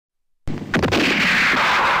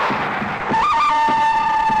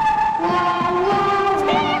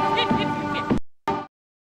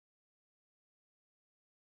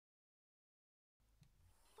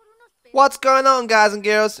What's going on, guys and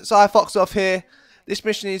girls? It's iFoxoff here. This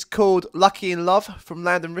mission is called Lucky in Love from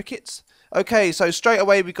Landon Ricketts. Okay, so straight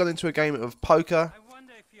away we got into a game of poker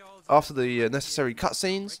after the necessary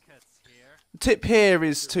cutscenes. The tip here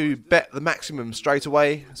is to bet the maximum straight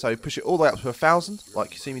away, so push it all the way up to 1,000,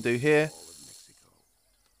 like you see me do here,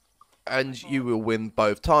 and you will win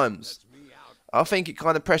both times. I think it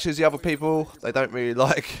kind of pressures the other people. They don't really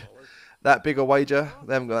like that big a wager.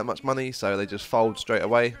 They haven't got that much money, so they just fold straight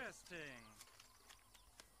away.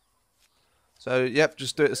 So, yep,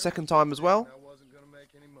 just do it the second time as well.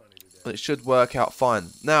 It should work out fine.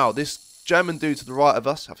 Now, this German dude to the right of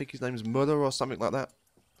us, I think his name is Muller or something like that.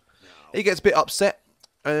 He gets a bit upset,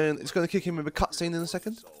 and it's going to kick him with a cutscene in a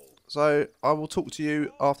second. So, I will talk to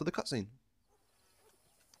you after the cutscene.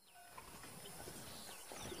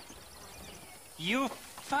 You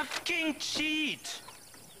fucking cheat!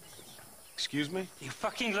 Excuse me? You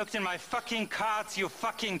fucking looked in my fucking cards, you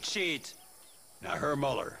fucking cheat! Now, Herr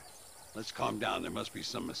Muller, let's calm down. There must be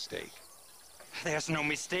some mistake. There's no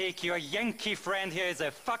mistake. Your Yankee friend here is a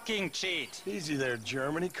fucking cheat. Easy there,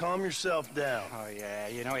 Germany. Calm yourself down. Oh yeah,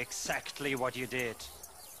 you know exactly what you did.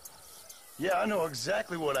 Yeah, I know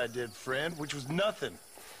exactly what I did, friend, which was nothing.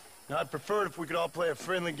 Now, I'd prefer it if we could all play a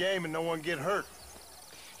friendly game and no one get hurt.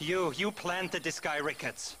 You planted this guy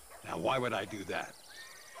Ricketts. Now, why would I do that?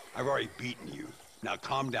 I've already beaten you. Now,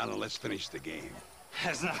 calm down and let's finish the game.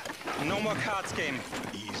 There's no more cards game.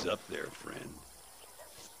 Ease up there, friend.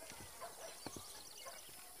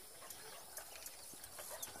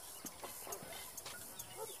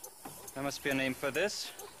 There must be a name for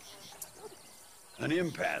this. An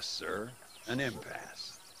impasse, sir. An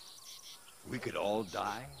impasse. We could all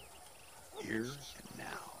die here and now.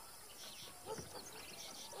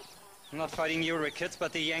 I'm not fighting you, Ricketts,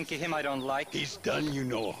 but the Yankee him I don't like. He's done you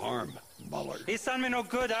no harm, Muller. He's done me no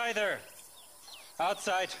good either.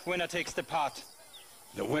 Outside, winner takes the pot.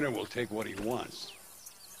 The winner will take what he wants.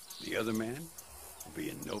 The other man will be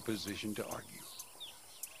in no position to argue.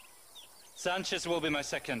 Sanchez will be my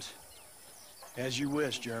second. As you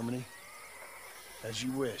wish, Germany. As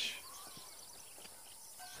you wish.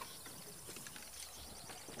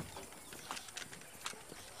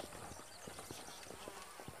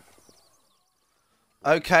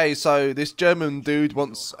 Okay, so this German dude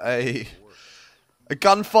wants a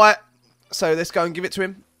gunfight, so let's go and give it to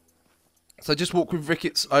him. So just walk with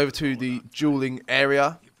Ricketts over to the dueling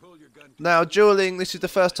area. Now, dueling, this is the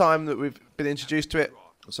first time that we've been introduced to it,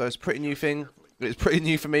 so it's a pretty new thing. It's pretty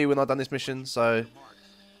new for me when I've done this mission, so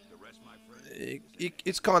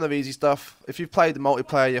it's kind of easy stuff. If you've played the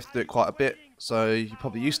multiplayer, you have to do it quite a bit, so you're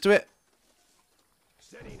probably used to it.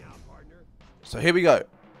 So here we go.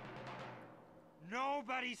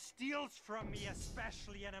 Nobody steals from me,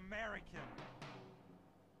 especially an American.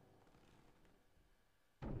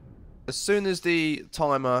 As soon as the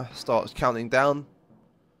timer starts counting down,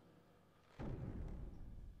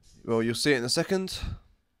 well, you'll see it in a second.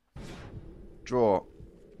 Draw.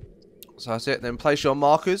 So that's it. Then place your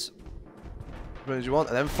markers as many as you want,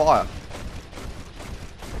 and then fire.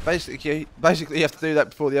 Basically, you have to do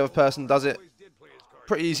that before the other person does it.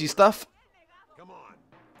 Pretty easy stuff. Come on,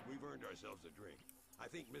 we've earned ourselves a drink. I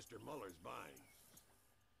think Mr. Muller's buying.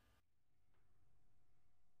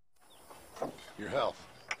 Your health.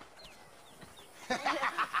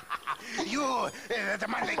 You, the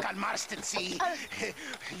man they call Marston, see?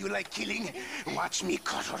 You like killing? Watch me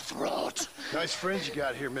cut her throat. Nice friends you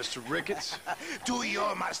got here, Mr. Ricketts. Tú y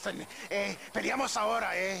yo, Marston. Peleamos ahora,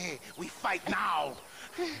 eh? We fight now.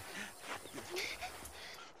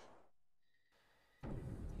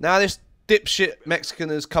 Now this dipshit Mexican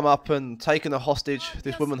has come up and taken a hostage,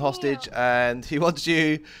 this woman hostage, and he wants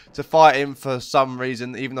you to fight him for some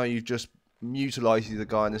reason, even though you've just mutilated the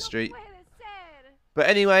guy in the street. But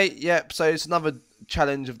anyway, yep, so it's another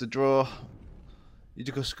challenge of the draw. You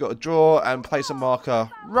just got to draw and place a marker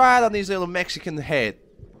right on his little Mexican head,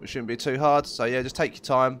 which shouldn't be too hard. So yeah, just take your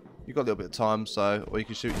time. You've got a little bit of time, so, or you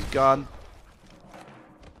can shoot his gun.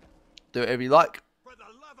 Do whatever you like.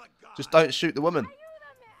 Just don't shoot the woman.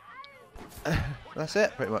 That's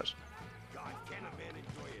it, pretty much.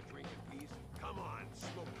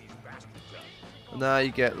 And now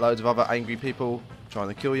you get loads of other angry people trying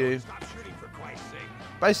to kill you.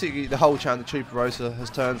 Basically, the whole Chandler Trooper roster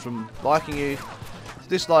has turned from liking you to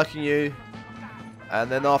disliking you,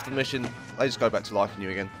 and then after the mission, they just go back to liking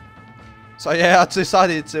you again. So yeah, I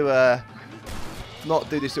decided to not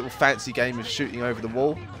do this little fancy game of shooting over the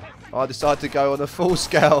wall. I decided to go on a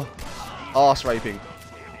full-scale arse raping.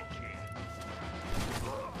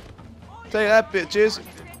 Take that, bitches.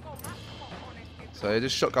 So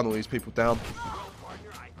just shotgun all these people down.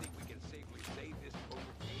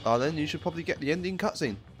 Oh, then you should probably get the ending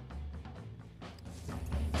cutscene.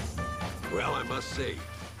 Well, I must say,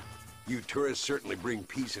 you tourists certainly bring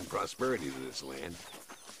peace and prosperity to this land.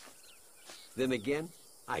 Then again,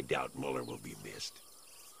 I doubt Muller will be missed.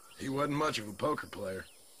 He wasn't much of a poker player.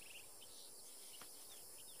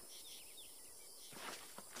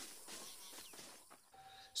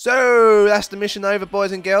 So, that's the mission over,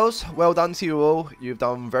 boys and girls. Well done to you all. You've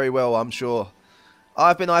done very well, I'm sure.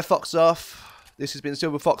 I've been iFoxoff. This has been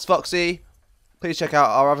Silver Fox Foxy. Please check out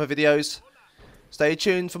our other videos. Stay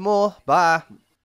tuned for more. Bye.